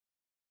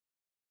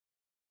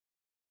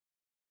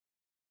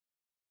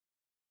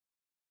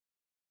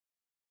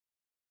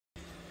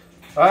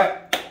All right,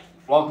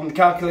 welcome to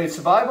Calculated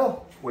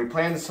Survival. We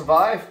plan to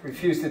survive,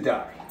 refuse to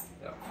die.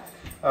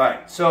 All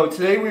right, so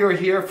today we are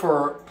here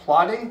for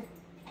plotting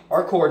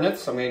our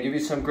coordinates. I'm going to give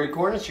you some grid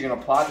coordinates. You're going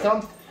to plot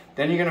them.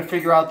 Then you're going to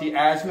figure out the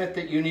azimuth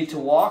that you need to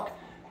walk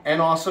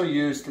and also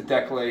use the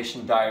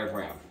declination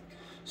diagram.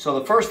 So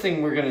the first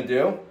thing we're going to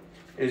do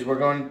is we're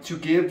going to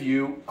give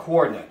you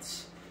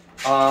coordinates.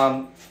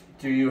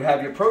 Do you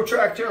have your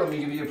protractor? Let me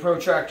give you a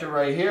protractor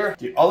right here.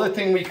 The other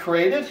thing we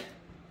created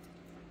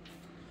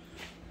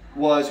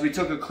was we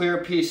took a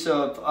clear piece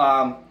of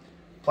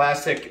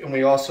plastic and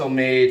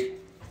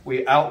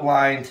we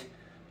outlined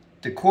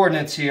the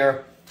coordinates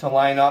here to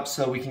line up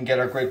so we can get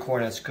our grid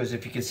coordinates. Because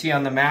if you can see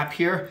on the map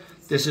here,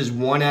 this is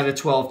 1 out of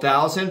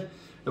 12,000.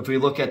 If we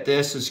look at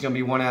this, it's going to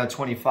be 1 out of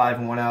 25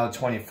 and 1 out of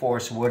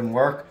 24, so it wouldn't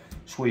work.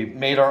 So we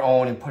made our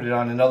own and put it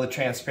on another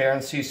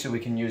transparency so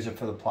we can use it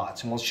for the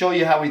plots. And we'll show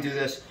you how we do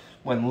this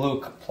when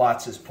Luke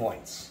plots his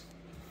points.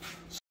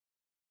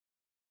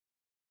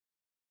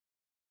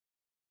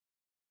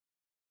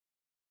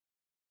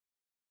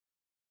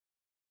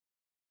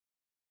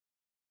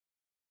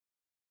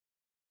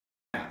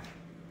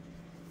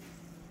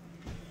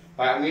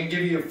 All right, I'm going to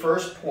give you your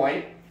first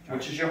point,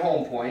 which is your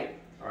home point.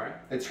 All right.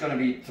 It's going to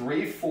be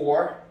 3,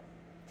 4,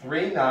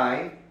 3,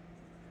 9,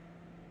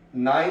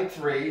 9,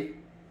 3,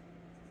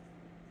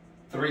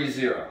 3,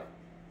 0.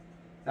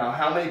 Now,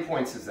 how many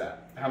points is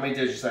that? How many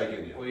digits did I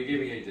give you? Well, you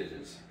gave me 8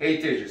 digits.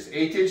 8 digits.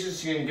 8 digits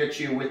is going to get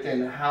you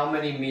within how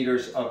many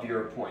meters of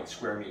your point,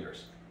 square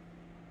meters?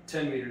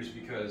 10 meters,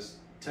 because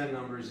 10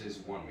 numbers is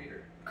 1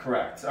 meter.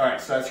 Correct. All right,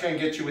 so that's going to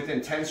get you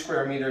within 10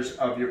 square meters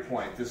of your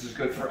point. This is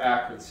good for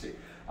accuracy.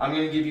 I'm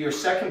going to give you your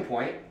second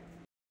point.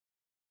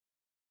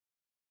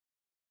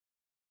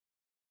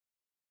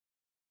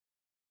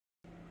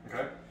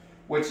 Okay.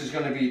 Which is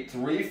going to be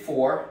 3,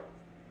 4,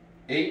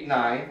 8,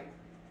 9,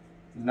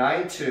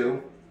 9,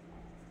 2,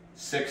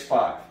 6,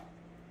 5.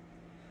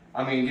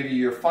 I'm going to give you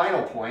your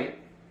final point,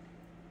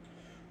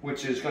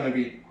 which is going to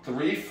be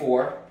 3,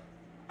 4,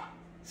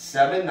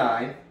 7,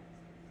 9,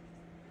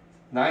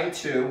 9,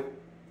 2,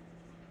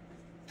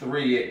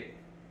 3, 8.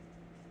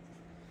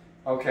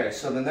 Okay,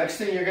 so the next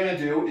thing you're going to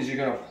do is you're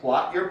going to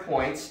plot your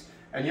points,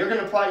 and you're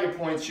going to plot your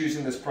points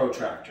using this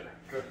protractor.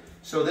 Good.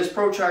 So this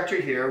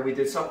protractor here, we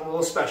did something a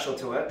little special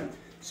to it.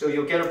 So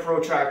you'll get a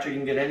protractor, you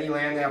can get any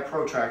land-nav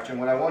protractor, and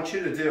what I want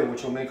you to do,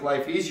 which will make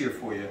life easier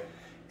for you,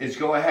 is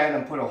go ahead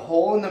and put a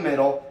hole in the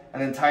middle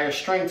and then tie a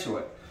string to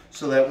it.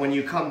 So that when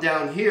you come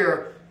down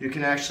here, you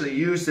can actually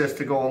use this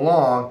to go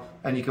along,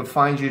 and you can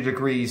find your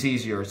degrees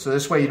easier. So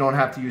this way you don't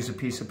have to use a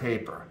piece of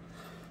paper.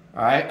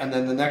 All right, and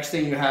then the next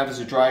thing you have is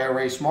a dry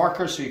erase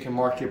marker so you can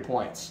mark your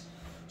points.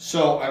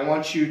 So I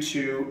want you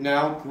to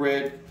now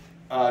grid,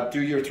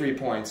 do your 3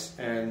 points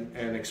and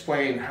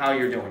explain how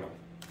you're doing them.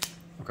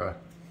 Okay.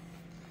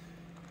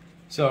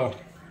 So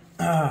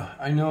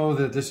I know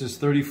that this is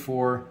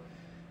 34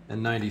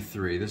 and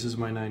 93. This is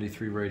my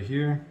 93 right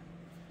here.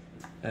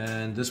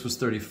 And this was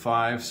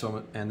 35,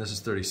 and this is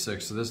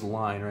 36. So this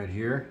line right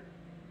here,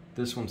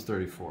 this one's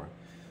 34.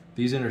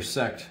 These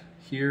intersect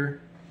here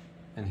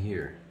and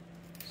here.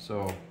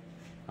 So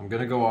I'm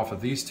going to go off of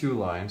these 2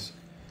 lines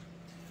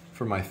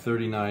for my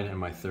 39 and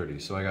my 30.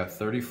 So I got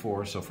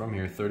 34, so from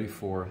here,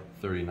 34,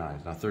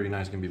 39. Now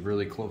 39 is going to be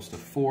really close to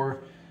 4.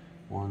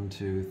 1,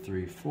 2,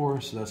 3, 4,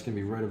 so that's going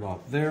to be right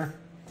about there.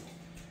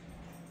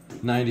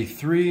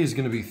 93 is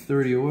going to be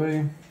 30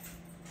 away.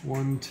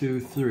 1, 2,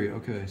 3.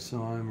 Okay,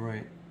 so I'm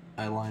right.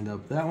 I lined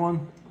up that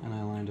one, and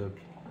I lined up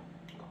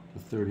the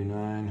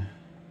 39.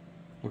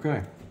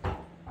 Okay,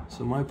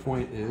 so my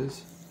point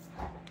is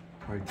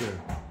right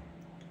there.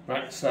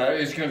 Right, so that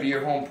is going to be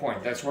your home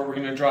point. That's where we're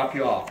going to drop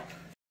you off.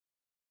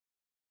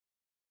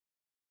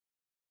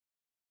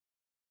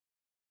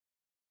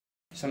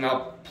 So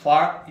now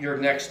plot your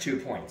next 2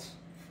 points.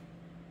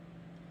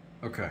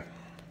 Okay.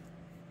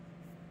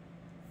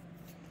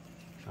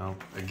 Now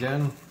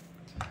again,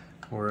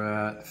 we're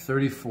at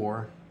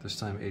 34, this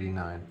time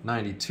 89.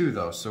 92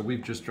 though, so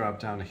we've just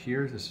dropped down to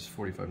here. This is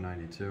 45,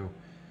 92.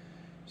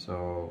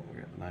 So we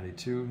got the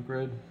 92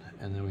 grid,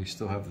 and then we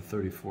still have the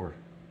 34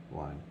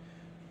 line,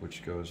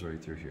 which goes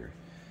right through here.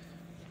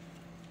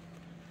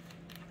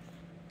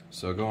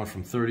 So going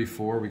from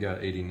 34, we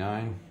got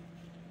 89,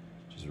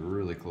 which is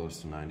really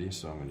close to 90,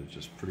 so I'm going to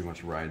just pretty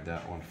much ride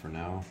that one for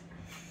now.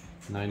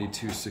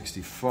 92,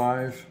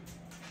 65,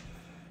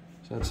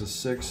 so that's a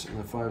 6, and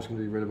the 5 is going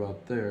to be right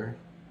about there.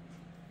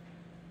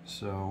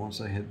 So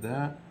once I hit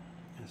that,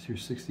 that's your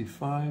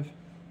 65,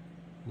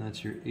 and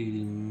that's your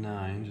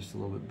 89, just a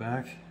little bit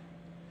back.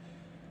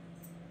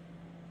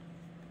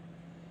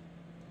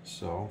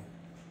 So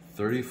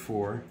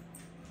 34,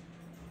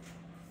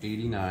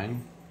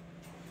 89,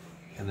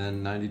 and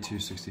then 92,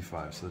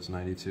 65. So that's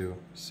 92,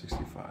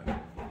 65. And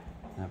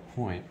that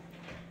point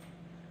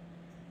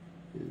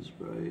is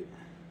right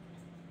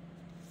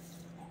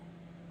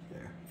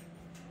there.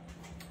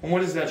 And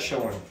what is that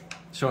showing?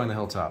 Showing the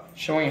hilltop.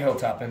 Showing a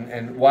hilltop,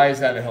 and why is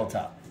that a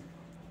hilltop?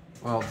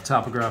 Well, the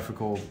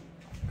topographical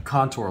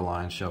contour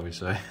line, shall we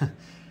say,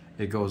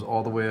 it goes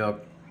all the way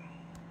up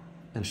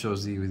and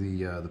shows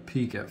the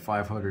peak at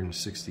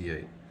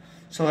 568.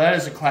 So that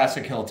is a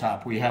classic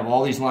hilltop. We have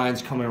all these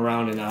lines coming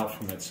around and out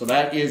from it. So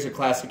that is a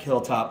classic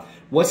hilltop.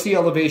 What's the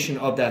elevation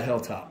of that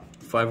hilltop?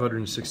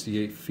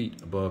 568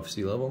 feet above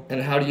sea level.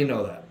 And how do you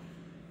know that?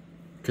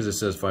 Because it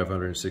says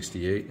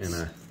 568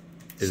 and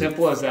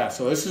simple as that.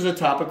 So this is a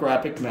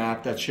topographic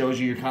map that shows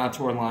you your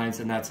contour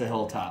lines, and that's a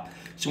hilltop.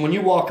 So when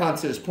you walk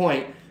onto this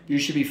point, you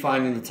should be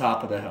finding the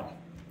top of the hill.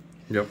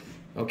 Yep.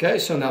 Okay,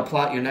 so now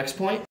plot your next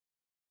point.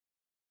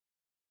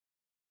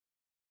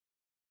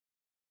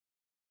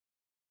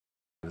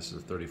 This is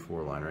a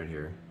 34 line right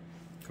here,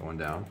 going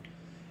down.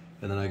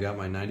 And then I got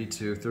my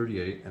 92,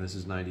 38, and this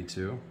is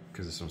 92,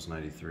 because this one's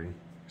 93.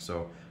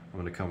 So I'm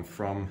going to come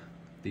from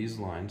these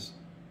lines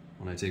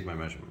when I take my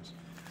measurements.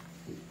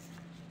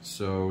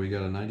 So we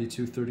got a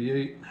 92,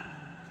 38.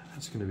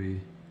 That's going to be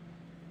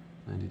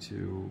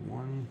 92,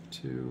 1,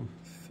 2,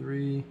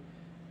 3,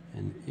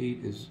 and 8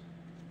 is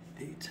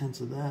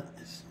 8/10 of that.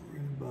 It's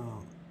right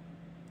about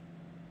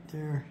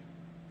there.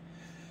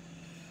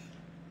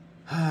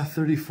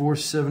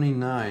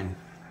 3479.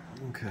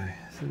 Okay,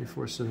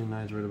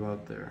 3479 is right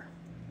about there.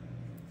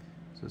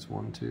 So it's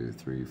 1, 2,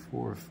 3,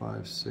 4,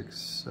 5, 6,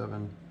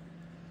 7.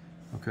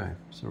 Okay,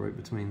 so right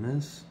between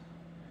this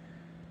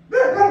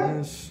and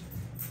this,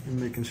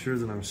 and making sure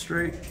that I'm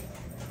straight.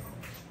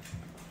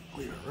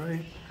 We are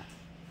right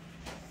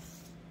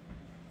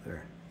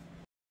there.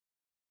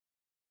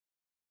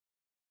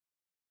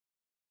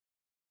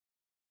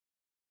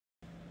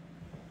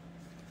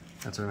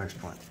 That's our next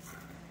point.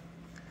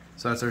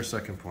 So that's our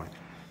second point.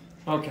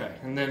 Okay,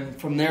 and then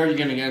from there you're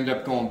going to end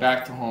up going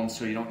back to home,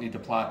 so you don't need to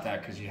plot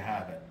that because you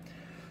have it.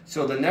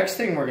 So the next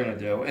thing we're going to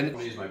do, and I'm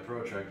going to use my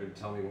protractor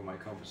to tell me what my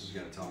compass is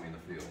going to tell me in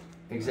the field.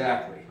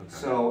 Exactly. Okay.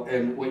 So,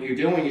 and what you're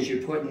doing is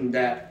you're putting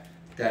that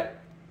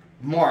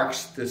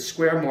marks, the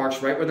square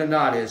marks right where the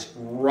knot is,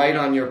 right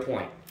on your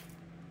point.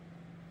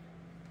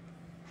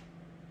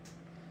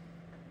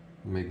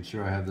 Making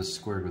sure I have this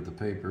squared with the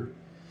paper.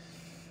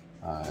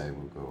 I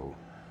will go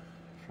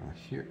from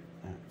here.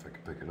 If I can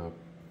pick it up.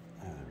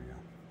 There we go.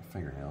 My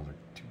fingernails are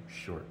too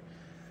short.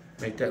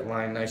 Make that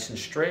line nice and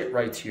straight,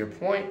 right to your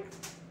point.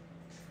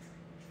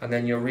 And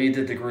then you'll read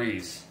the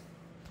degrees.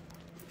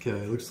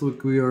 Okay, looks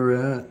like we are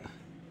at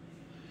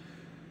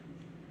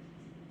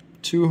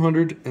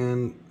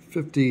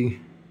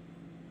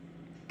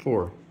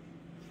 254.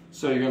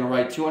 So you're going to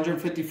write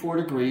 254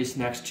 degrees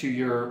next to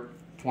your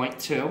point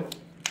 2.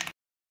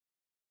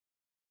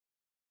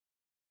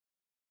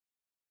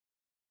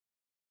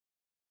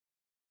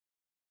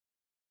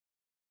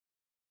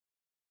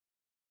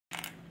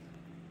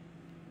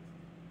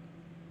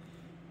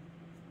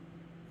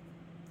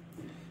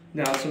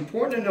 Now it's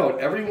important to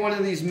note every one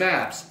of these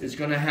maps is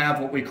going to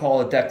have what we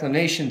call a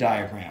declination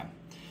diagram.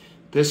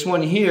 This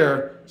one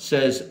here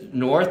says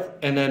north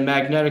and then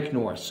magnetic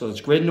north. So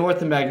it's grid north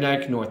and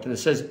magnetic north, and it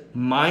says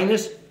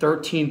minus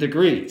 13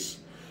 degrees.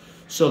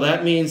 So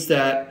that means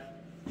that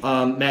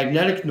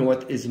magnetic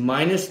north is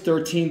minus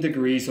 13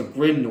 degrees of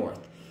grid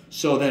north.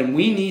 So then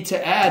we need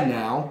to add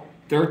now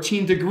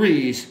 13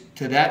 degrees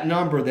to that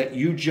number that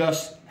you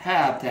just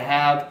have to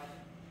have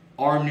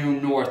our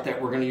new north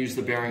that we're going to use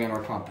the bearing on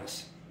our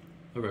compass.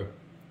 Okay.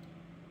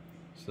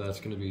 So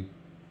that's going to be,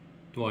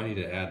 well, I need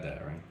to add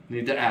that, right?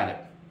 Need to add it.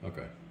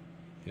 Okay.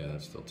 Yeah,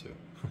 that's still 2.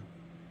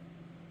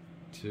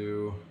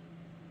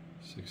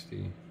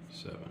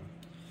 267.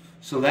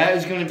 So that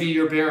is going to be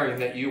your bearing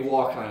that you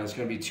walk on. It's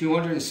going to be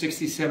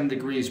 267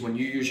 degrees when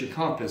you use your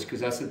compass,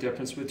 because that's the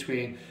difference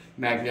between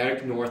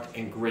magnetic north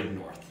and grid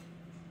north.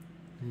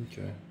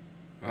 Okay.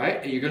 All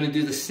right? And you're going to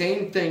do the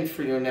same thing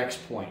for your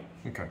next point.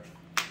 Okay.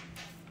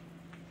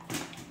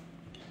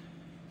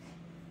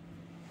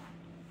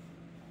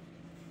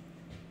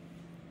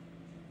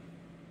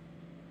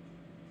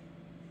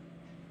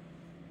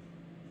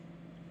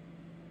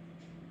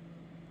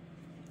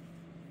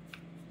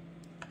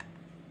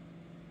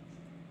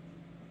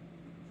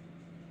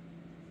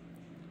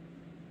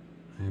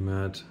 I'm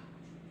at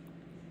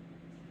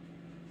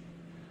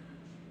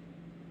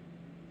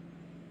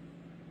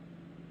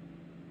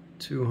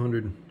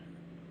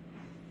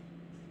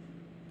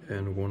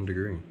 201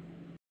 degree.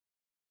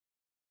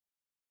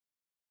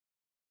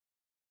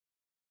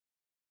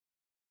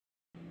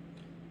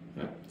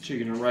 So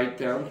you're going to write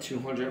down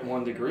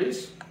 201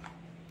 degrees.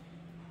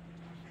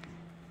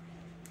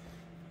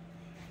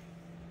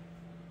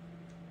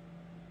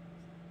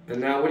 And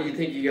now what do you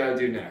think you got to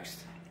do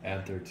next?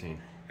 Add 13.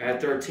 Add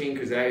 13,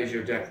 because that is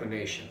your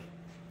declination.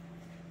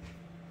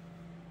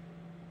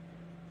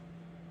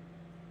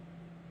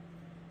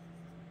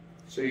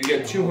 So you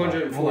get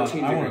 214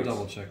 degrees. I want to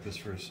double check this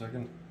for a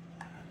second.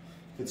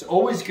 It's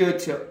always good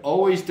to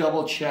always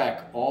double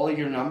check all of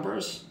your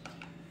numbers,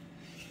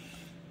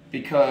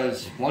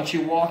 because once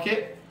you walk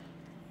it,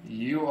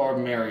 you are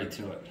married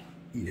to it.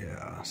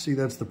 Yeah, see,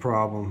 that's the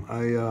problem.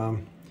 I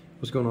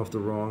was going off the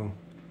wrong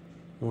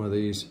one of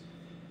these,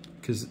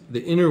 because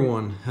the inner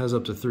one has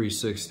up to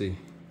 360.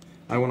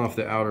 I went off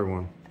the outer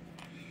one.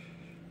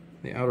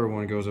 The outer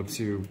one goes up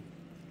to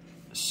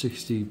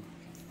 65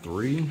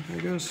 6,300, I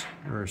guess,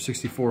 or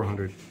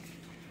 6,400.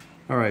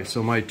 All right,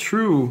 so my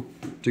true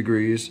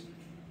degrees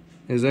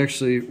is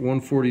actually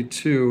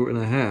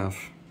 142.5.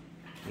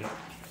 Yep.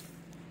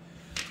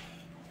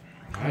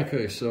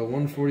 Okay, so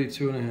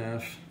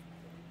 142.5.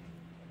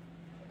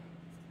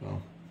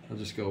 Well, I'll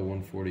just go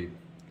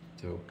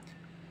 142.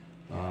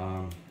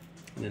 And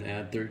then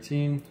add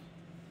 13.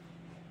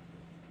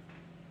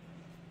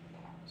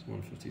 It's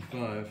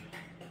 155.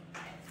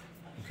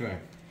 Okay.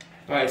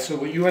 All right, so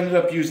what you ended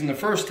up using the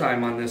first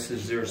time on this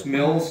is there's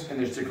mils and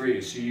there's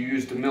degrees. So you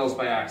used the mils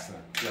by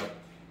accident. Yep.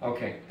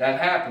 Okay, that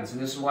happens,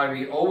 and this is why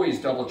we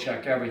always double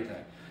check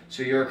everything.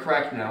 So you're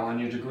correct now on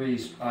your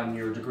degrees.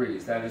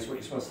 That is what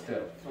you're supposed to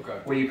do. Okay.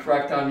 Were you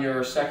correct on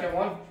your second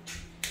one?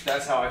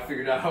 That's how I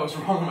figured out I was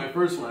wrong on my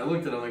first one. I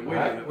looked at it, I'm like, wait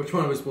a minute, which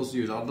one am I supposed to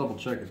use? I'll double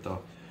check it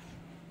though.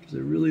 Because I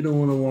really don't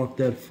want to walk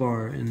that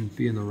far and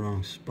be in the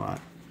wrong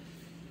spot.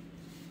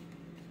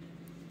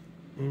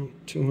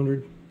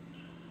 200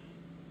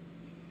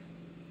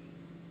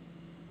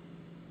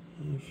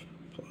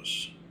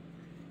 plus.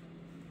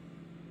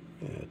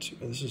 Yeah,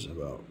 this is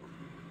about.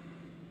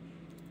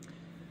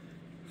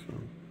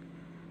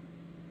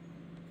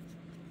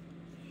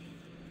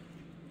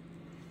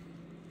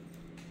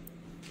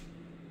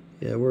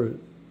 Yeah, we're at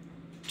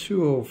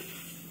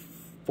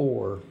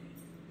 204.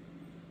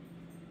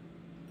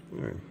 All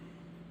right,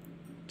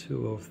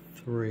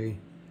 203.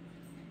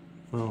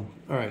 Well,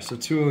 all right, so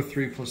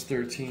 203 plus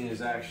 13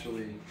 is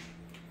actually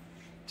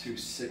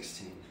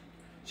 216.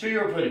 So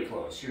you were pretty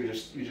close. You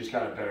just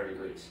got a better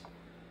degrees.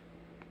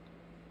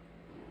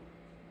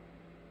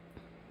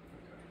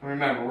 And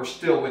remember, we're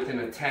still within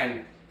a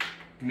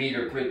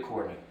 10-meter grid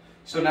coordinate.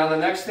 So now the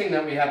next thing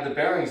that we have the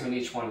bearings on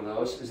each one of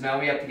those is now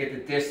we have to get the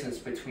distance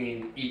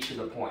between each of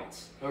the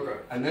points. Okay.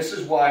 And this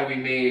is why we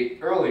made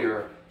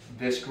earlier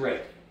this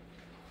grid.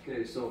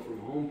 Okay, so from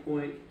home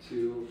point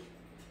to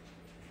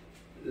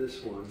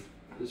this point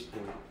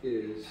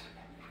is,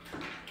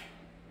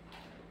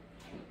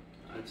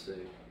 I'd say.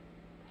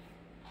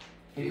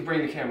 You can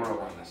bring the camera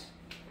over on this.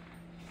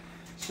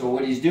 So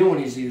what he's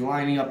doing is he's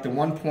lining up the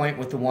one point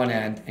with the one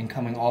end and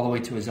coming all the way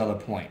to his other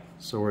point.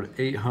 So we're at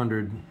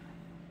 800,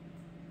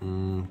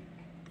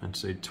 I'd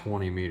say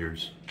 20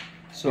 meters.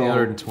 So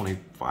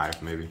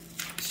 825 maybe.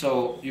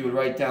 So you would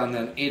write down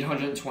then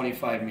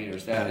 825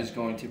 meters. That is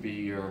going to be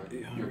your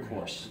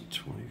course.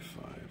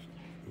 25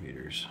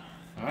 meters.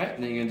 All right,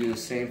 and then you're going to do the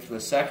same for the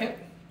second.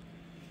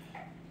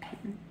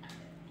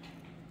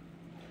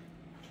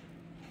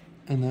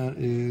 And that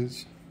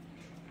is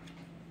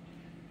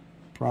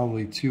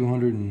probably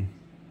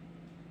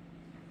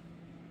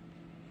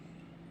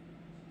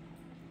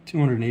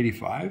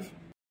 285.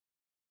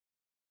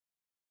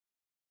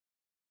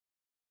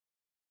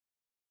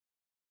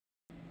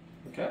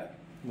 Okay,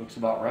 looks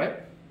about right.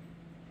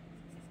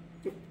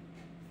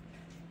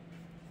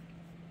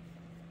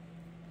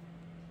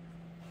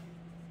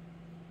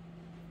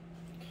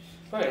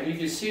 All right, and you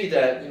can see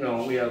that,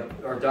 we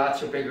have, our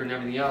dots are bigger than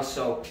everything else,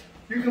 so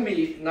you can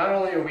be, not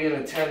only are we in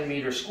a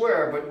 10-meter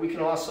square, but we can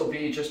also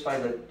be just by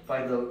the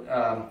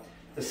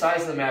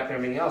size of the map and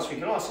everything else, we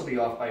can also be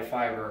off by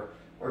 5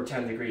 or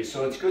 10 degrees.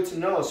 So it's good to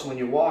know, so when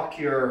you walk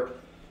your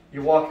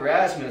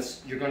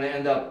azimuths, you're going to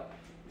end up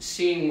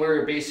seeing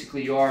where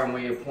basically you are and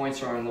where your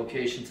points are in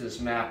location to this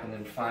map, and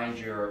then find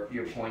your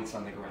points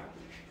on the ground.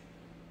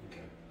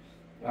 Okay.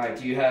 All right,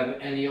 do you have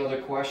any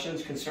other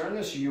questions concerning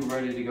this, or are you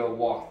ready to go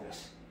walk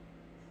this?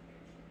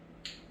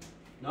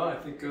 No, I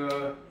think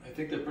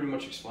that pretty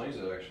much explains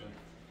it, actually.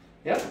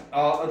 Yeah.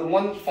 The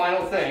one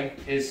final thing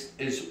is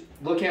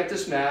looking at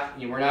this map.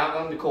 We're not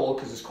on the cold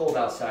because it's cold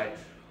outside.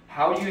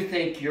 How do you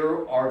think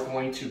you are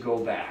going to go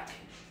back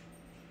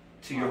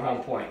to your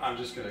home point? I'm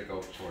just going to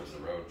go towards the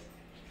road.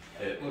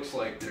 It looks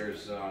like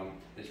there's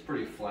it's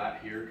pretty flat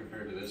here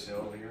compared to this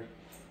hill here.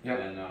 Yep.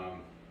 And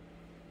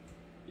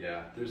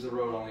yeah, there's the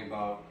road only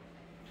about.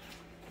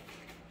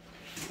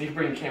 You can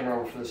bring the camera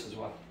over for this as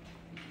well.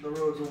 The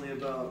road's only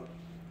about.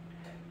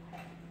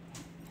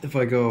 If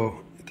I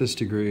go at this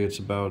degree, it's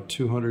about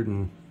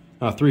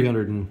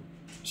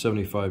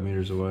 375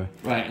 meters away.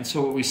 Right, and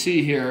so what we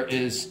see here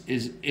is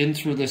in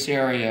through this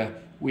area,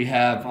 we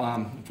have,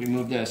 if we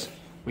move this,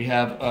 we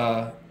have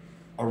a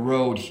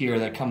road here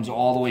that comes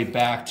all the way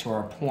back to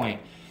our point.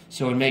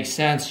 So it makes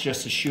sense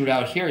just to shoot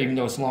out here, even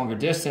though it's a longer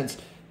distance,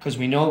 because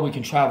we know we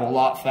can travel a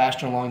lot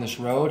faster along this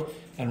road.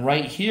 And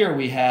right here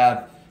we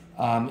have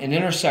an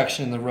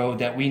intersection in the road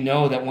that we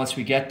know that once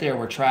we get there,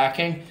 we're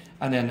tracking,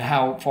 and then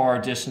how far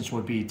our distance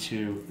would be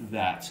to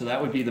that. So that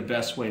would be the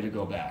best way to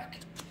go back.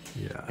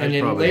 Yeah. And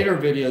in later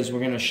videos, we're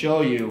going to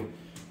show you,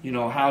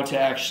 how to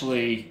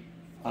actually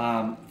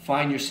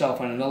find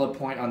yourself on another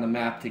point on the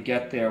map to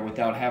get there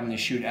without having to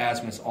shoot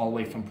azimuths all the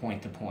way from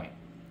point to point.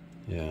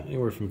 Yeah,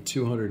 anywhere from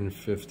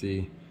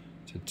 250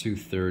 to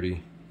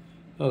 230.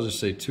 I'll just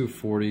say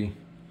 240.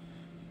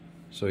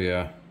 So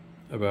yeah,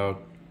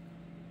 about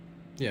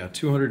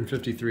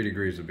 253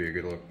 degrees would be a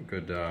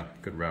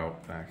good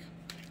route back.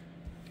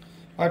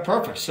 All right,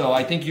 perfect. So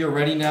I think you're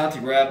ready now to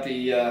grab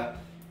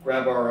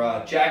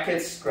our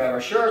jackets, grab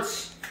our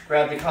shirts,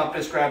 grab the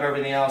compass, grab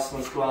everything else,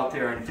 let's go out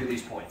there and do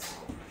these points.